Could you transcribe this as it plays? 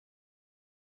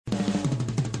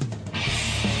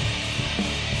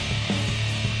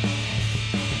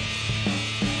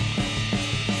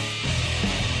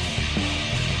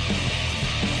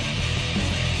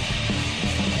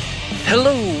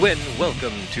Hello and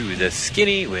welcome to The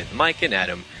Skinny with Mike and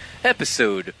Adam,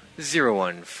 episode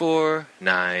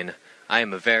 0149. I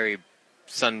am a very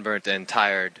sunburnt and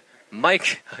tired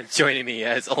Mike. Joining me,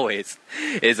 as always,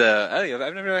 is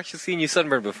I've never actually seen you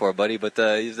sunburned before, buddy, but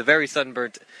he's a very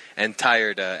sunburnt and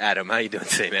tired Adam. How you doing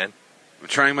today, man? I'm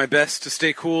trying my best to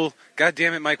stay cool. God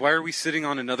damn it, Mike, why are we sitting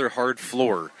on another hard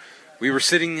floor? We were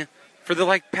sitting for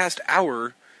the past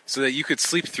hour so that you could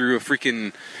sleep through a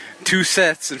freaking 2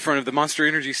 sets in front of the Monster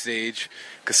Energy stage,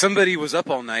 because somebody was up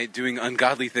all night doing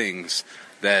ungodly things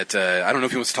that I don't know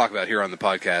if he wants to talk about here on the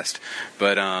podcast,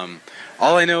 but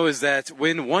all I know is that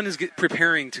when one is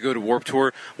preparing to go to Warped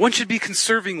Tour, one should be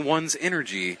conserving one's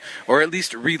energy, or at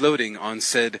least reloading on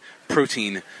said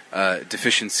protein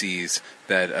deficiencies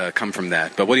that come from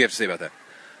that. But what do you have to say about that?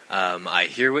 I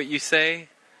hear what you say,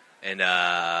 and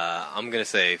I'm going to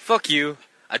say, fuck you.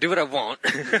 I do what I want.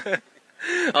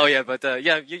 Oh, yeah, but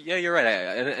yeah, you're right.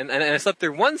 And I slept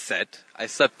through one set. I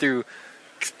slept through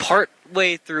part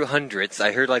way through hundreds.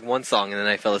 I heard one song and then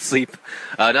I fell asleep.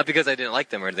 Not because I didn't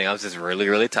like them or anything. I was just really,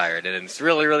 really tired. And it's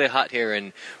really, really hot here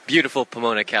in beautiful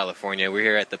Pomona, California. We're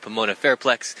here at the Pomona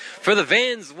Fairplex for the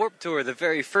Vans Warped Tour, the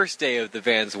very first day of the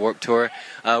Vans Warped Tour.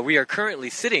 We are currently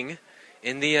sitting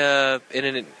in the in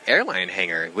an airline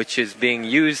hangar, which is being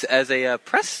used as a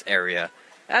press area.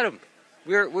 Adam,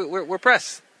 we're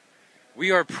press. We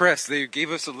are press. They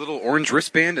gave us a little orange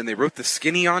wristband and they wrote the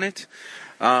Skinny on it.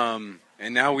 And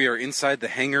now we are inside the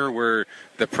hangar where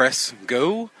the press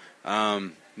go.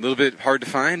 A little bit hard to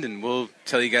find, and we'll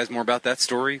tell you guys more about that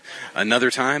story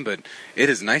another time. But it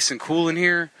is nice and cool in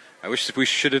here. I wish we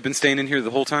should have been staying in here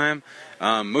the whole time.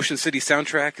 Motion City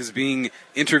Soundtrack is being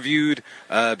interviewed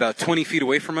about 20 feet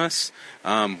away from us.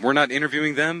 We're not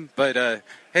interviewing them, but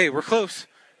hey, we're close.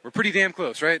 We're pretty damn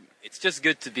close, right? It's just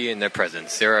good to be in their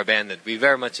presence. They're a band that we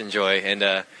very much enjoy, and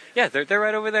yeah, they're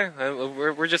right over there.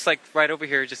 We're just right over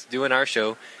here, just doing our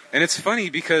show. And it's funny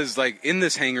because in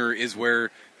this hangar is where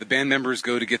the band members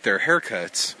go to get their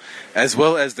haircuts, as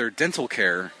well as their dental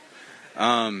care,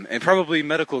 and probably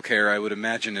medical care, I would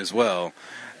imagine as well.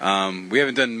 We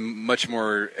haven't done much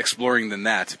more exploring than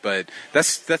that, but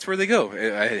that's where they go.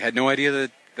 I had no idea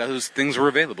that those things were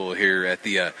available here at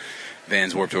the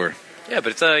Vans Warped Tour. Yeah,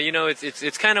 but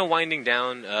it's kind of winding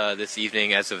down this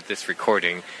evening as of this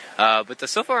recording. But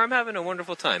so far, I'm having a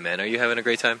wonderful time, man. Are you having a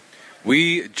great time?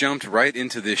 We jumped right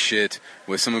into this shit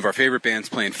with some of our favorite bands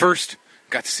playing first.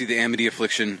 Got to see the Amity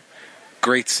Affliction.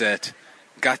 Great set.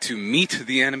 Got to meet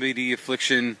the Amity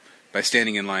Affliction by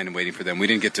standing in line and waiting for them. We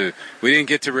didn't get to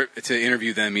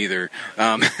interview them either.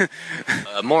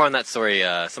 More on that story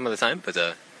some other time, but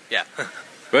yeah.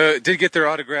 But did get their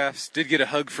autographs, did get a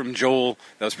hug from Joel.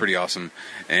 That was pretty awesome.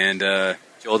 And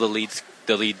Joel, the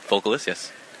lead vocalist,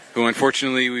 yes. Who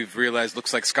unfortunately we've realized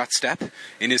looks like Scott Stapp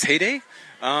in his heyday.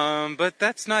 But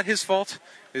that's not his fault.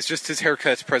 It's just his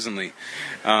haircuts presently.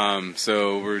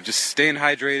 So we're just staying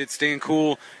hydrated, staying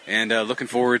cool, and looking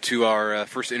forward to our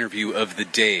first interview of the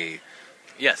day.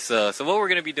 Yes, so what we're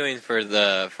going to be doing for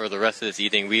the rest of this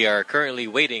evening, we are currently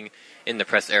waiting in the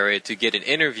press area to get an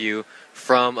interview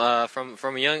from a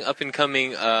young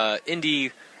up-and-coming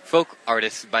indie folk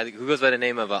artist who goes by the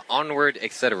name of Onward,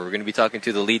 etc. We're going to be talking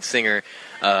to the lead singer.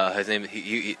 His name.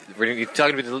 We're going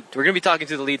to be talking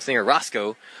to the lead singer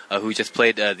Rosco, who just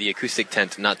played the acoustic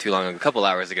tent not too long ago, a couple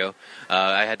hours ago.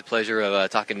 I had the pleasure of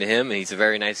talking to him, and he's a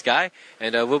very nice guy.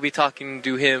 And we'll be talking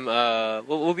to him.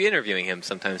 We'll be interviewing him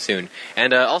sometime soon.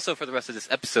 And also for the rest of this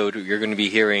episode, you're going to be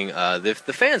hearing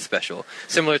the fan special,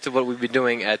 similar to what we've been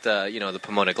doing at the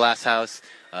Pomona Glass House.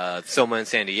 Soma in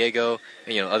San Diego,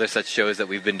 and other such shows that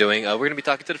we've been doing. We're going to be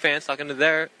talking to the fans, talking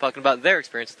about their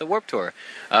experience at the Warped Tour.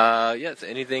 Yes.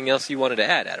 Anything else you wanted to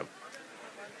add, Adam?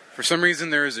 For some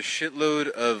reason, there is a shitload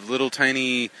of little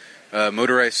tiny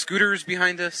motorized scooters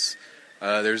behind us.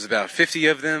 There's about 50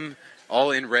 of them,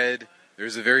 all in red.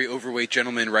 There's a very overweight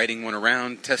gentleman riding one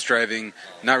around, test driving.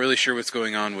 Not really sure what's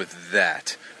going on with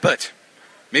that, but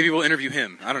maybe we'll interview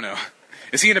him. I don't know.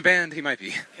 Is he in a band? He might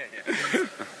be.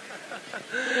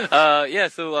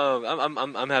 So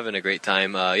I'm having a great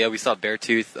time. We saw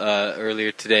Beartooth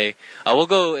earlier today. We'll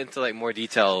go into more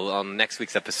detail on next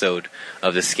week's episode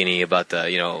of The Skinny about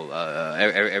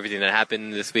everything that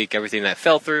happened this week, everything that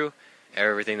fell through.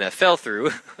 So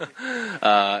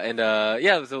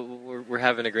we're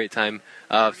having a great time.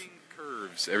 Learning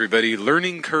curves, everybody,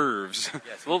 learning curves.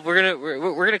 Yes, well,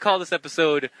 we're gonna call this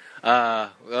episode.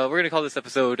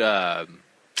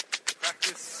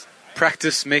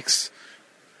 Practice makes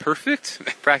perfect.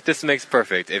 Practice makes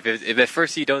perfect. If at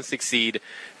first you don't succeed,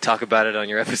 talk about it on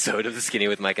your episode of The Skinny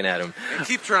with Mike and Adam. And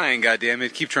keep trying,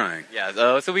 goddammit, keep trying.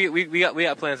 Yeah, so we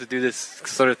got plans to do this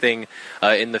sort of thing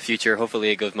in the future.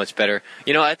 Hopefully it goes much better.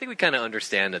 I think we kind of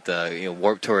understand that the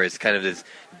Warped Tour is kind of this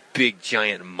big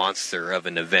giant monster of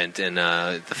an event, and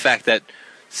the fact that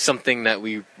something that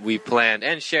we planned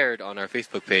and shared on our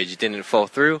Facebook page didn't fall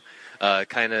through,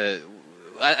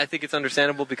 I think it's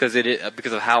understandable because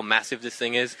because of how massive this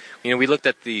thing is. We looked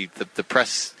at the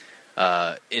press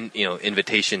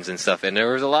invitations and stuff, and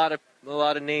there was a lot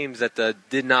of names that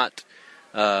did not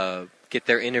get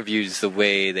their interviews the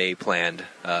way they planned.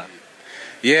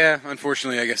 Yeah,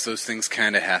 unfortunately, I guess those things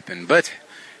kind of happen, but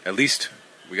at least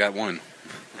we got one.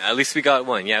 At least we got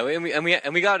one, yeah,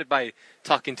 and we got it by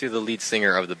talking to the lead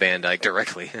singer of the band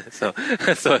directly. so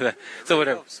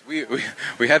whatever.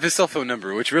 We have his cell phone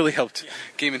number, which really helped.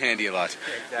 Came in handy a lot.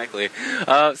 Exactly.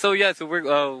 So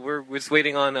we're just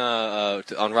waiting on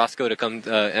Rosco to come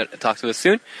talk to us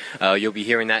soon. You'll be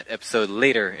hearing that episode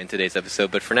later in today's episode,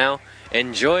 but for now,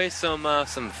 enjoy some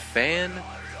fan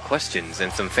questions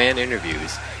and some fan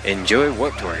interviews. Enjoy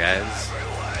Warped Tour, guys.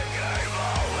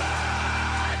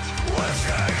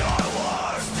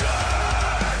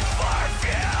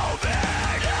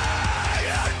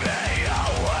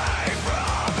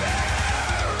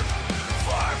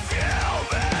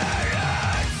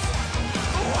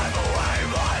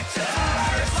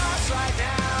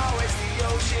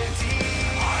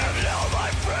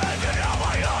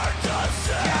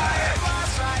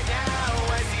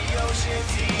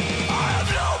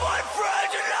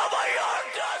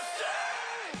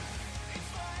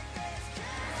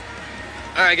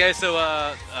 All right, guys. So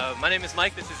my name is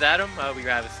Mike. This is Adam. We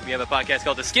have a podcast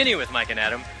called The Skinny with Mike and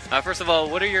Adam. First of all,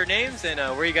 what are your names and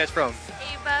where are you guys from?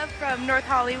 Ava from North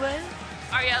Hollywood.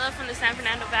 Ariella from the San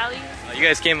Fernando Valley. You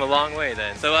guys came a long way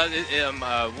then. So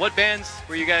what bands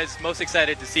were you guys most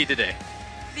excited to see today?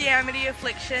 The Amity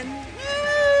Affliction.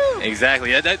 Woo!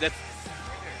 Exactly. That's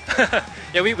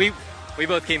yeah, we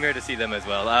both came here to see them as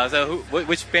well. So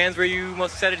which bands were you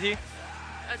most excited to see?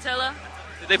 Attila.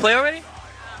 Did they play already?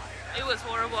 It was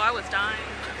horrible. I was dying.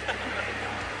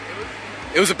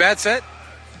 It was a bad set?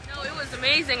 No, it was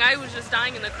amazing. I was just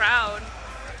dying in the crowd.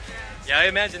 Yeah, I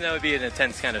imagine that would be an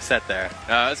intense kind of set there.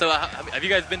 So have you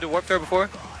guys been to Warped Tour before?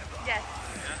 Yes.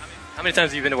 How many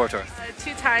times have you been to Warped Tour?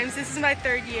 2 times. This is my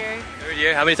 3rd year. 3rd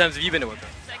year? How many times have you been to Warped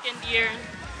Tour? Second year.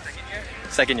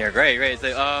 Second year. Great.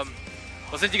 So,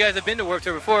 well, since you guys have been to Warped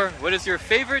Tour before, what is your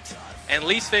favorite and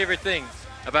least favorite thing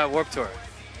about Warped Tour?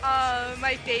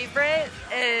 My favorite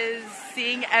is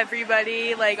seeing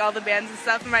everybody, like all the bands and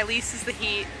stuff, and my least is the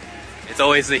heat. It's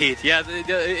always the heat. Yeah,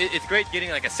 it's great getting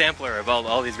like a sampler of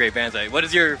all these great bands. What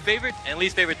is your favorite and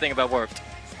least favorite thing about Warped?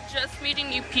 Just meeting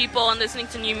new people and listening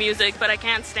to new music, but I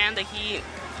can't stand the heat.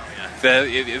 Yeah.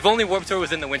 If only Warped Tour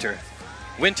was in the winter.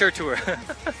 Winter tour.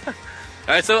 All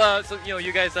right, so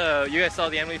you guys saw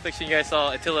the Amity Affliction, you guys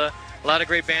saw Attila, a lot of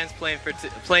great bands playing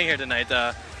here tonight.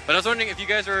 But I was wondering if you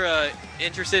guys were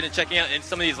interested in checking out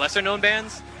some of these lesser-known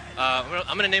bands. I'm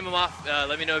going to name them off.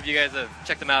 Let me know if you guys have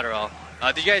checked them out at all.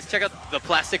 Did you guys check out The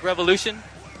Plastic Revolution?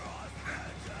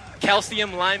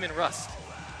 Calcium, Lime, and Rust.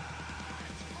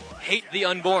 Hate the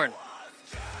Unborn.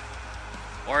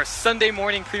 Or Sunday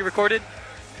Morning Pre-Recorded.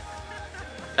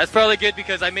 That's probably good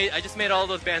because I just made all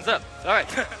those bands up. All right.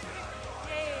 Yay.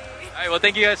 All right, well,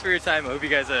 thank you guys for your time. I hoe you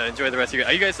guys enjoy the rest of your...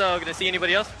 Are you guys going to see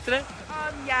anybody else today?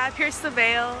 Yeah, Pierce the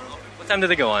Veil. What time do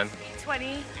they go on?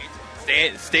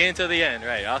 8:20. Stay until the end.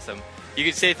 Right, awesome. You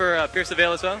can stay for Pierce the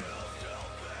Veil as well?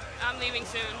 I'm leaving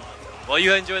soon. Well,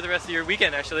 you enjoy the rest of your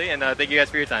weekend, actually, and thank you guys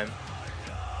for your time.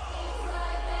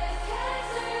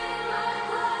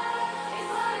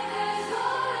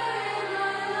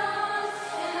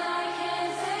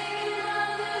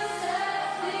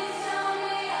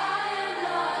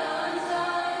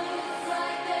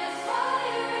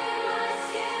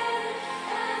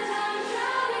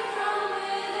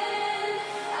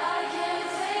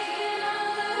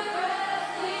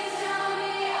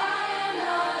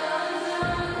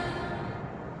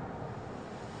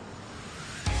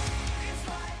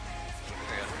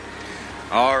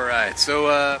 All right.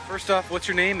 So first off, what's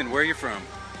your name and where are you from?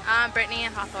 Brittany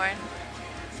and Hawthorne.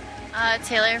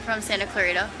 Taylor from Santa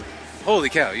Clarita. Holy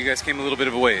cow, you guys came a little bit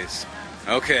of a ways.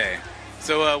 Okay.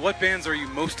 So what bands are you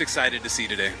most excited to see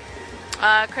today?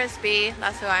 Chris B,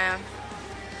 that's who I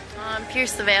am.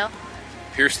 Pierce the Veil.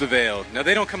 Pierce the Veil. Now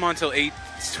they don't come on till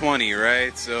 8:20,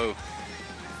 right? So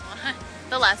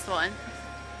The last one.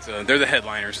 So they're the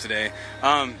headliners today.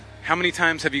 How many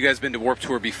times have you guys been to Warped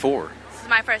Tour before? This is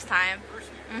my first time.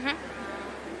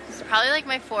 probably like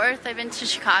my fourth. I've been to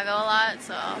Chicago a lot,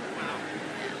 so.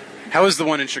 How is the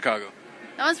one in Chicago?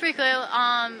 That one's pretty cool.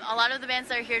 A lot of the bands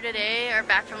that are here today are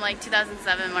back from like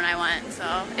 2007 when I went,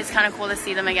 so it's kind of cool to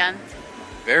see them again.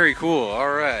 Very cool.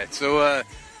 All right. So,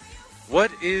 what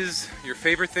is your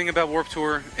favorite thing about Warped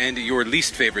Tour and your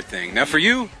least favorite thing? Now, for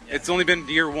you, it's only been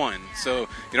year one, so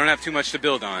you don't have too much to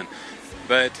build on.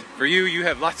 But for you, you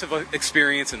have lots of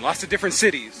experience in lots of different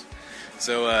cities.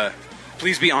 So,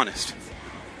 please be honest.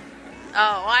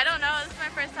 Oh, well, I don't know. This is my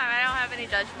first time. I don't have any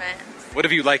judgment. What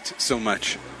have you liked so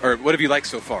much? Or what have you liked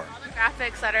so far? All the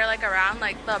graphics that are like around,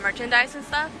 like the merchandise and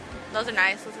stuff, those are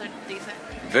nice. Those are decent.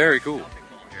 Very cool.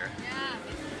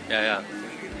 Yeah.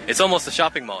 It's almost a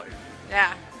shopping mall here.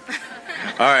 Yeah.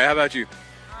 All right, how about you?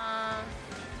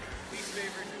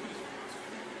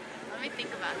 Let me think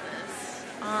about this.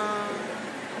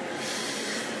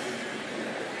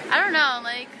 I don't know,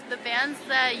 like, the bands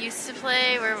that used to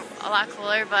play were a lot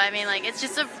cooler, but I mean, like, it's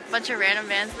just a bunch of random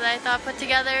bands that I thought put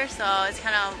together, so it's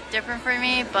kind of different for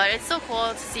me, but it's still cool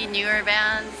to see newer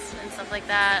bands and stuff like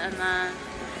that, and then...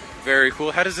 Very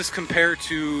cool. How does this compare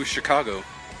to Chicago?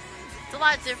 It's a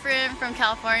lot different from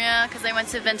California, because I went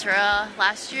to Ventura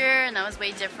last year, and that was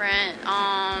way different.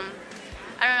 I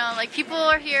don't know, like, people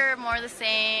are here more the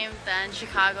same than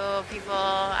Chicago people.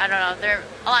 I don't know, they're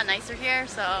a lot nicer here,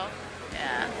 so...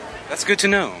 Yeah. That's good to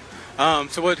know.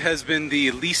 So what has been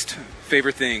the least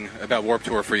favorite thing about Warped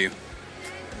Tour for you?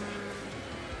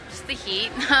 Just the heat.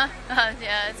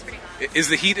 Yeah, it's pretty hot. Is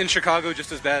the heat in Chicago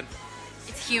just as bad?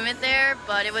 It's humid there,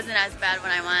 but it wasn't as bad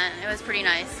when I went. It was pretty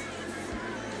nice.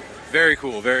 Very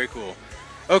cool, very cool.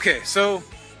 Okay, so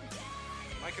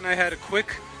Mike and I had a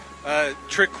quick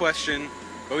trick question,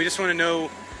 but we just want to know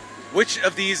which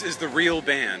of these is the real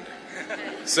band.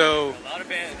 So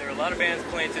There are a lot of bands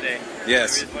playing today.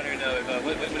 Yes. We just want to know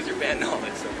what is your band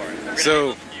knowledge so far.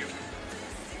 So.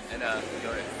 And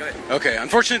go ahead. Okay,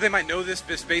 unfortunately they might know this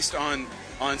just based on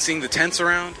seeing the tents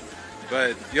around,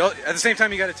 but at the same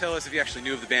time you got to tell us if you actually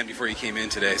knew of the band before you came in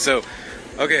today. So,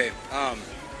 okay,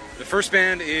 the first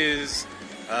band is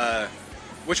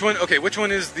which one? Okay, which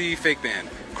one is the fake band?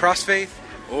 Crossfaith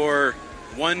or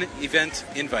One Event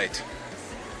Invite?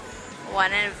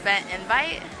 One Event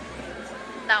Invite?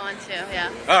 That one too, yeah.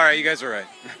 All right, you guys are right.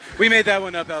 We made that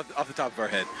one up off the top of our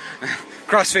head.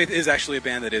 Crossfaith is actually a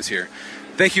band that is here.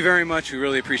 Thank you very much. We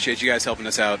really appreciate you guys helping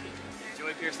us out.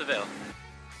 Enjoy Pierce the Veil.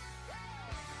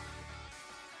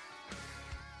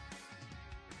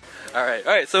 All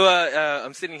right. So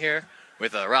I'm sitting here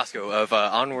with Rosco of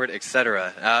Onward,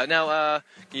 etc. Now,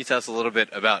 can you tell us a little bit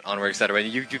about Onward, etc.?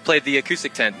 You played the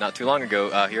acoustic tent not too long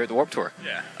ago here at the Warped Tour.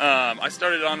 Yeah. I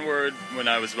started Onward when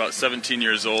I was about 17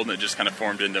 years old, and it just kind of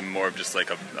formed into more of just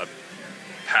like a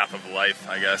path of life,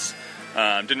 I guess.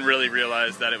 Didn't really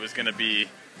realize that it was going to be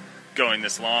going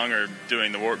this long or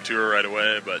doing the Warped Tour right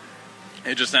away, but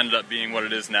it just ended up being what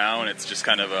it is now, and it's just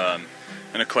kind of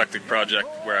an eclectic project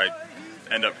where I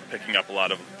end up picking up a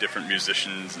lot of different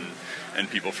musicians and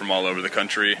people from all over the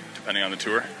country, depending on the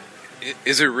tour.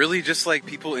 Is it really just like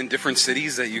people in different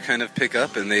cities that you kind of pick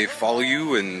up and they follow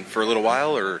you and for a little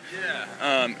while, or?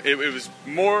 Yeah, it was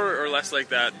more or less like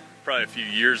that probably a few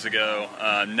years ago.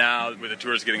 Now, with the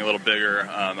tours getting a little bigger,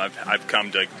 I've come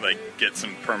to like get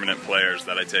some permanent players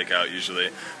that I take out usually.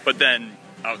 But then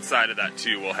outside of that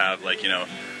too, we'll have like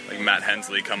Matt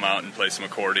Hensley come out and play some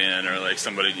accordion, or like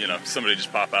somebody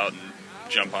just pop out and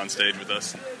jump on stage with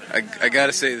us. I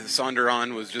gotta say,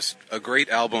 Sonderon was just a great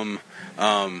album.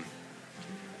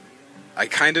 I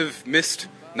kind of missed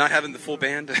not having the full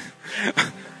band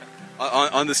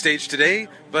on the stage today,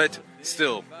 but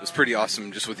still, it was pretty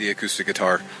awesome just with the acoustic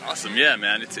guitar. Awesome, yeah,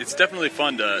 man. It's definitely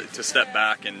fun to step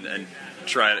back and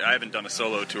try it. I haven't done a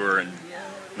solo tour in,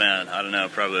 man, I don't know,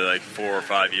 probably like 4 or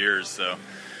 5 years, so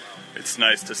it's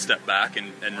nice to step back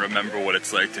and remember what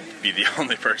it's like to be the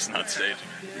only person on stage.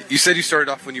 You said you started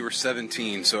off when you were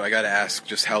 17, so I gotta ask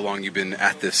just how long you've been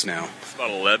at this now. It's about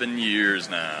 11 years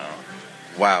now.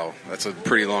 Wow, that's a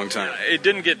pretty long time. It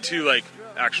didn't get too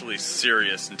actually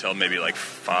serious until maybe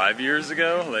 5 years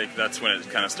ago. That's when it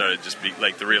kind of started just be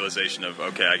the realization of,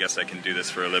 okay, I guess I can do this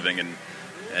for a living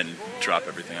and drop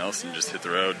everything else and just hit the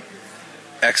road.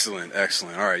 Excellent.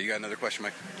 All right, you got another question,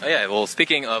 Mike? Oh yeah, well,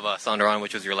 speaking of Sonderon,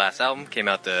 which was your last album, came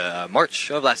out the March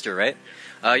of last year, right?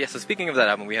 So speaking of that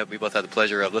album, we both had the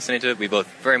pleasure of listening to it. We both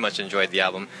very much enjoyed the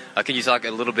album. Can you talk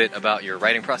a little bit about your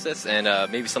writing process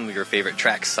and maybe some of your favorite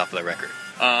tracks off the record?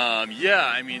 Yeah,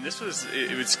 I mean, it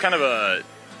was kind of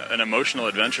an emotional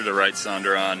adventure to write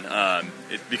Sonderon,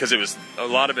 because a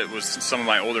lot of it was some of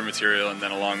my older material, and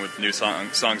then along with new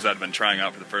songs that I'd been trying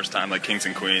out for the first time, like Kings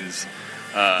and Queens.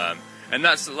 And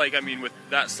that's like, I mean, with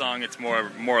that song, it's more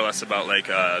or less about like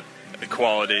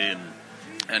equality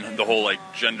and the whole like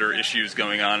gender issues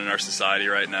going on in our society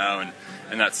right now,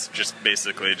 and that's just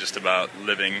basically just about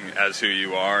living as who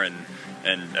you are, and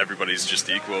everybody's just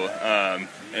equal. And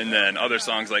then other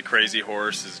songs like Crazy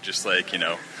Horse is just like, you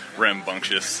know,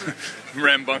 rambunctious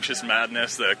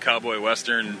madness, the cowboy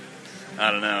western. I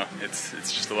don't know. It's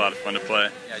just a lot of fun to play.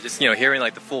 Yeah, just, you know, hearing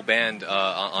like the full band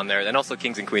on there, and also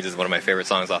Kings and Queens is one of my favorite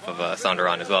songs off of Sounder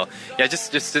On as well. Yeah,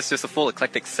 just a full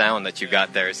eclectic sound that you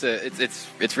got there.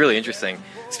 It's really interesting.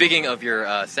 Speaking of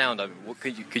your sound,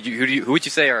 who would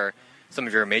you say are some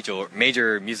of your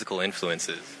major musical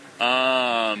influences?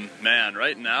 Man,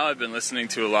 right now I've been listening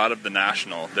to a lot of The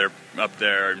National. They're up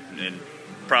there in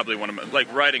probably one of my,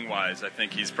 like, writing wise, I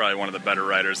think he's probably one of the better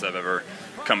writers I've ever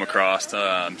come across.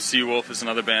 Seawolf is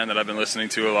another band that I've been listening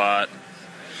to a lot.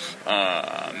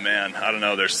 Man, I don't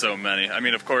know, there's so many. I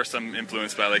mean, of course I'm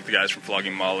influenced by like the guys from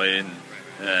Flogging Molly,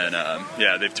 and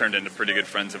yeah, they've turned into pretty good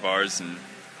friends of ours, and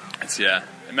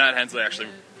and Matt Hensley actually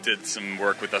did some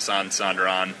work with us on Sounder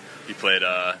On. He played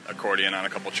accordion on a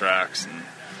couple tracks and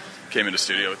came into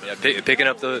studio with us. Yeah, picking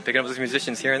up those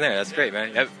musicians here and there. That's great,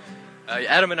 man.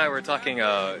 Adam and I were talking, you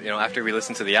know, after we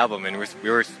listened to the album, and we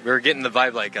were getting the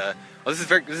vibe like, this is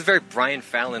very Brian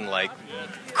Fallon like,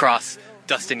 cross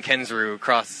Dustin Kensrue,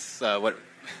 cross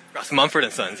Mumford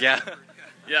and Sons. Yeah.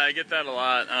 Yeah, I get that a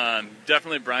lot.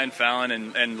 Definitely Brian Fallon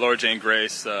and Laura Jane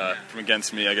Grace from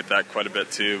Against Me. I get that quite a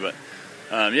bit too.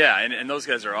 But yeah, and those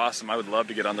guys are awesome. I would love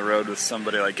to get on the road with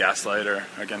somebody like Gaslight or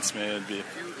Against Me. It'd be.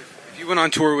 If you went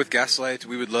on tour with Gaslight,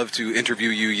 we would love to interview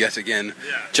you yet again.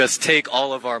 Yeah. Just take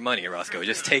all of our money, Rosco.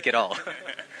 Just take it all.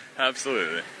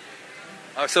 Absolutely.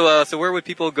 So where would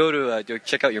people go to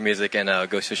check out your music and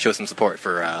go show some support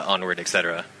for Onward,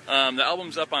 etc.? The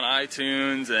album's up on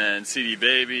iTunes and CD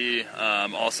Baby.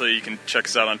 Also, you can check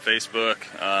us out on Facebook.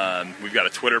 We've got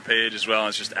a Twitter page as well.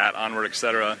 It's just @Onward,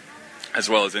 etc., as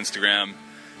well as Instagram.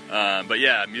 But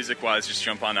yeah, music-wise, just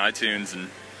jump on iTunes and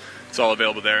it's all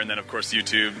available there. And then, of course,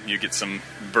 YouTube. You get some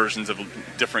versions of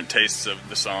different tastes of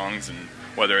the songs, and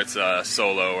whether it's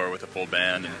solo or with a full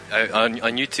band. On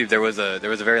YouTube, there was a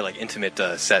very like intimate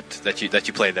set that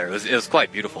you played there. It was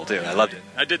quite beautiful too. I loved it.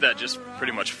 I did that just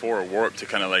pretty much for Warp to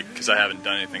kind of like, because I haven't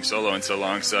done anything solo in so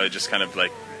long, so I just kind of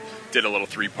like did a little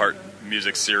 3-part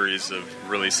music series of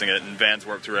releasing it. And Vans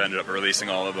Warped Tour ended up releasing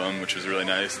all of them, which was really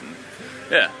nice. And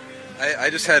yeah, I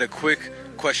just had a quick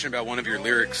question about one of your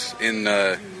lyrics in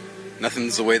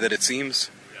Nothing's the Way That It Seems.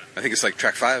 I think it's like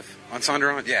track 5 on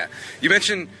Sounder On. Yeah, you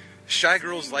mentioned shy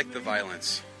girls like the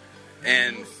violence,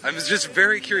 and I was just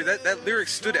very curious. That lyric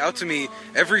stood out to me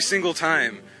every single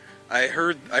time I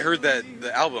heard that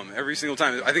the album. Every single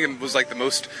time, I think it was like the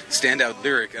most standout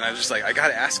lyric, and I was just like, I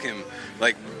gotta ask him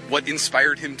like what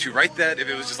inspired him to write that. If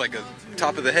it was just like a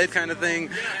top of the head kind of thing.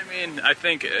 I mean, I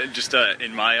think just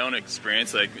in my own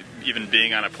experience, like even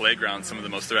being on a playground, some of the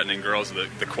most threatening girls are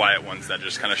the quiet ones that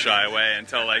just kind of shy away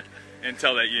until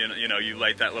that you know you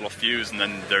light that little fuse, and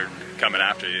then they're coming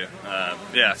after you.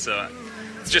 Yeah, so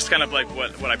it's just kind of like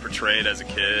what I portrayed as a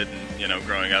kid, and you know,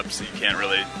 growing up. So you can't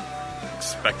really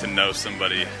expect to know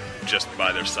somebody just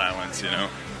by their silence, you know.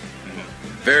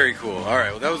 Very cool. All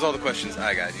right, well, that was all the questions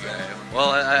I got. You guys.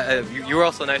 Well, you were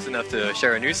also nice enough to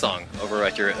share a new song over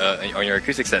at your on your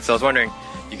acoustic set. So I was wondering,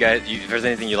 if there's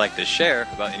anything you'd like to share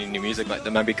about any new music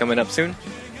that might be coming up soon?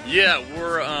 Yeah,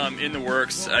 we're in the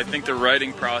works. I think the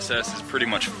writing process is pretty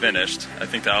much finished. I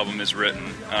think the album is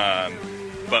written.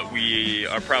 But we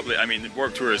are probably, I mean, the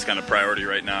Warped Tour is kind of priority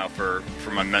right now for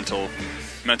my mental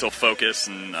focus.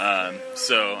 And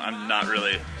so I'm not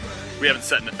really, we haven't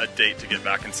set a date to get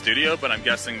back in studio, but I'm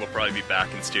guessing we'll probably be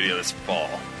back in studio this fall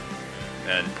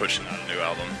and pushing out a new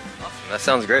album. Awesome. That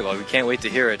sounds great. Well, we can't wait to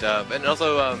hear it. And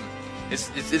also, is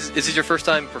this your first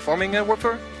time performing at Warped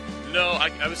Tour? No,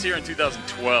 I was here in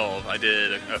 2012. I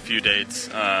did a few dates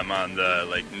on the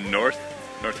like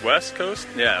northwest coast.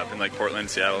 Yeah, up in like Portland,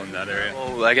 Seattle, in that area.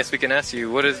 Well, I guess we can ask you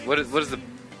what is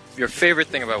your favorite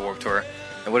thing about Warped Tour,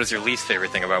 and what is your least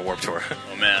favorite thing about Warped Tour?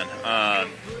 Oh man,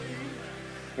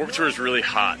 Warped Tour is really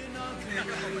hot.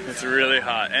 It's really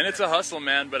hot, and it's a hustle,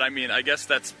 man. But I mean, I guess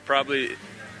that's probably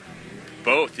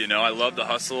both. You know, I love the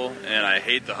hustle and I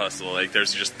hate the hustle. Like,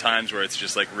 there's just times where it's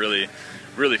just like really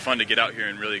fun to get out here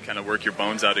and really kind of work your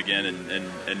bones out again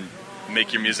and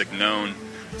make your music known.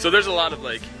 So there's a lot of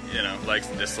like, you know, likes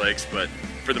and dislikes, but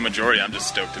for the majority, I'm just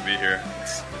stoked to be here.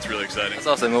 It's really exciting. That's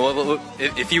awesome. Well,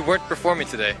 if you weren't performing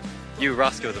today, you,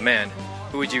 Rosco, the man,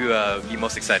 who would you be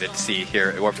most excited to see here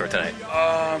at Warped Tour tonight?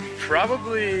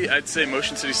 Probably, I'd say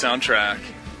Motion City Soundtrack.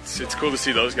 It's cool to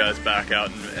see those guys back out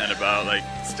and about, like,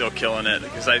 still killing it.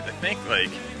 Because I think,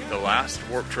 like, the last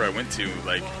Warped Tour I went to,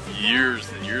 like years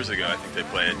and years ago, I think they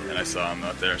played, and I saw them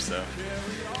out there. So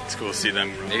it's cool to see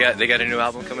them. They got a new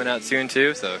album coming out soon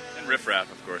too. So And Riff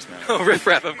Raff, of course, man. oh, Riff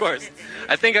Raff, of course.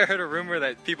 I think I heard a rumor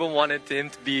that people wanted him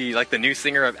to be like the new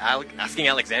singer of Asking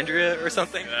Alexandria or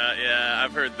something. Yeah,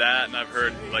 I've heard that, and I've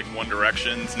heard like One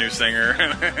Direction's new singer.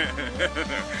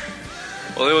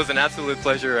 Well, it was an absolute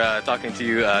pleasure talking to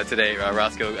you today,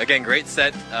 Rosco. Again, great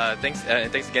set. Thanks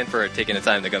again for taking the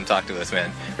time to come talk to us,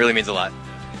 man. Really means a lot.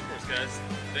 Of course, guys.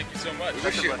 Thank you so much. We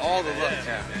wish you all the luck.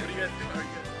 Yeah. What do you guys do?